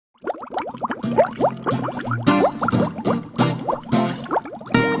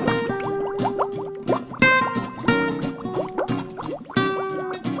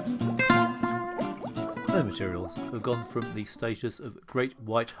have gone from the status of great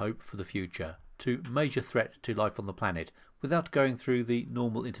white hope for the future to major threat to life on the planet without going through the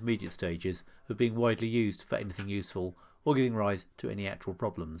normal intermediate stages of being widely used for anything useful or giving rise to any actual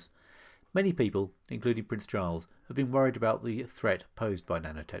problems. Many people, including Prince Charles, have been worried about the threat posed by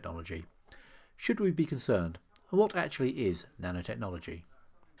nanotechnology. Should we be concerned? And what actually is nanotechnology?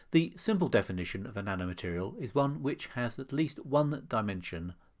 The simple definition of a nanomaterial is one which has at least one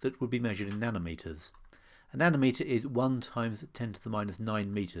dimension that would be measured in nanometers. A nanometer is 1 times 10 to the minus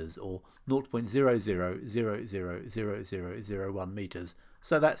 9 meters, or 0.00000001 meters,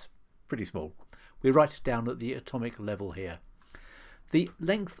 so that's pretty small. We're right down at the atomic level here. The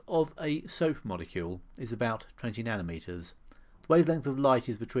length of a soap molecule is about 20 nanometers. The wavelength of light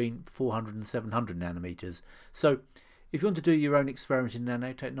is between 400 and 700 nanometers, so if you want to do your own experiment in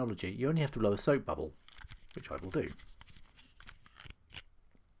nanotechnology, you only have to blow a soap bubble, which I will do.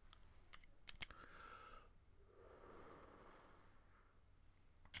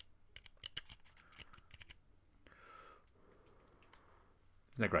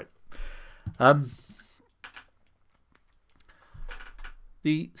 Isn't that great?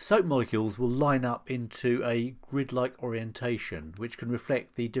 The soap molecules will line up into a grid-like orientation which can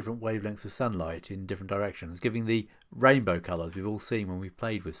reflect the different wavelengths of sunlight in different directions, giving the rainbow colours we've all seen when we've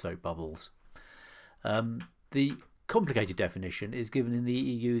played with soap bubbles. The complicated definition is given in the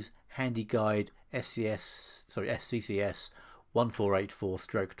EU's handy guide SCCS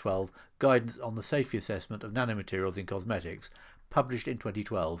 1484/12 Guidance on the Safety Assessment of Nanomaterials in Cosmetics, published in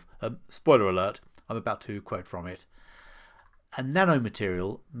 2012. Spoiler alert, I'm about to quote from it. A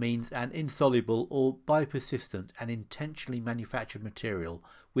nanomaterial means an insoluble or biopersistent and intentionally manufactured material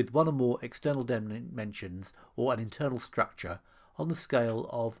with one or more external dimensions or an internal structure on the scale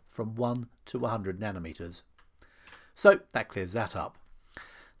of from 1 to 100 nanometers. So that clears that up.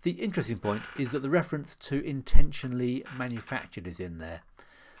 The interesting point is that the reference to intentionally manufactured is in there.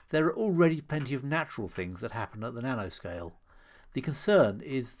 There are already plenty of natural things that happen at the nanoscale. The concern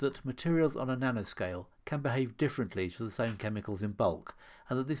is that materials on a nanoscale can behave differently to the same chemicals in bulk,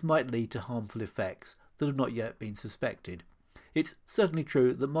 and that this might lead to harmful effects that have not yet been suspected. It's certainly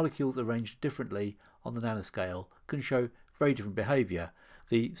true that molecules arranged differently on the nanoscale can show very different behaviour.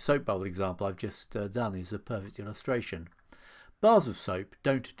 The soap bubble example I've just done is a perfect illustration. Bars of soap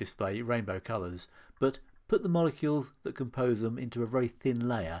don't display rainbow colours, but put the molecules that compose them into a very thin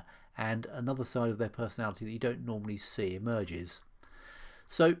layer and another side of their personality that you don't normally see emerges.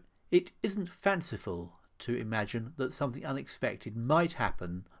 So it isn't fanciful to imagine that something unexpected might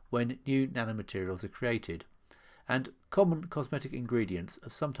happen when new nanomaterials are created, and common cosmetic ingredients are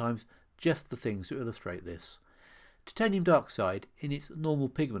sometimes just the things to illustrate this. Titanium dioxide in its normal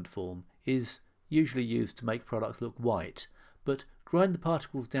pigment form is usually used to make products look white, but grind the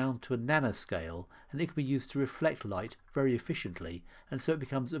particles down to a nanoscale and it can be used to reflect light very efficiently, and so it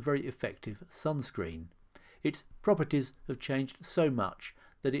becomes a very effective sunscreen. Its properties have changed so much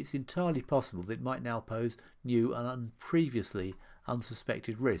that it's entirely possible that it might now pose new and previously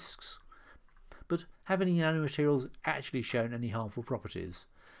unsuspected risks. But have any nanomaterials actually shown any harmful properties?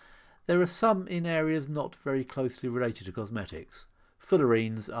 There are some in areas not very closely related to cosmetics.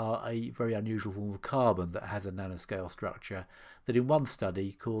 Fullerenes are a very unusual form of carbon that has a nanoscale structure that in one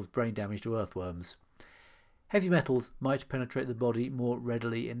study caused brain damage to earthworms. Heavy metals might penetrate the body more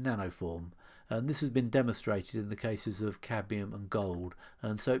readily in nanoform, and this has been demonstrated in the cases of cadmium and gold,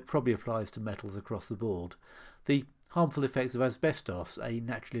 and so it probably applies to metals across the board. The harmful effects of asbestos, a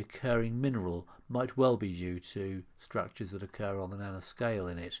naturally occurring mineral, might well be due to structures that occur on the nanoscale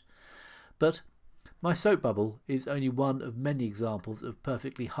in it. But my soap bubble is only one of many examples of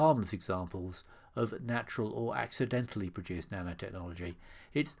perfectly harmless examples of natural or accidentally produced nanotechnology.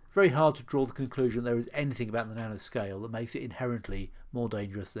 It's very hard to draw the conclusion there is anything about the nanoscale that makes it inherently more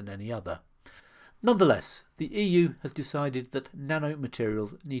dangerous than any other. Nonetheless, the EU has decided that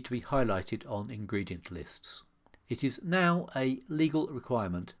nanomaterials need to be highlighted on ingredient lists. It is now a legal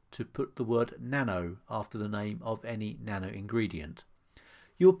requirement to put the word nano after the name of any nano ingredient.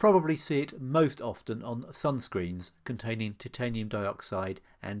 You'll probably see it most often on sunscreens containing titanium dioxide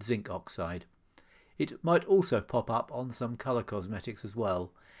and zinc oxide. It might also pop up on some colour cosmetics as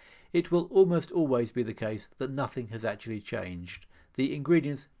well. It will almost always be the case that nothing has actually changed. The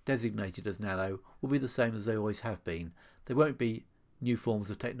ingredients designated as nano will be the same as they always have been. There won't be new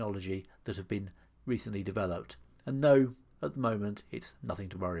forms of technology that have been recently developed. And no, at the moment, it's nothing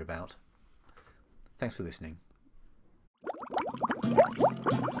to worry about. Thanks for listening.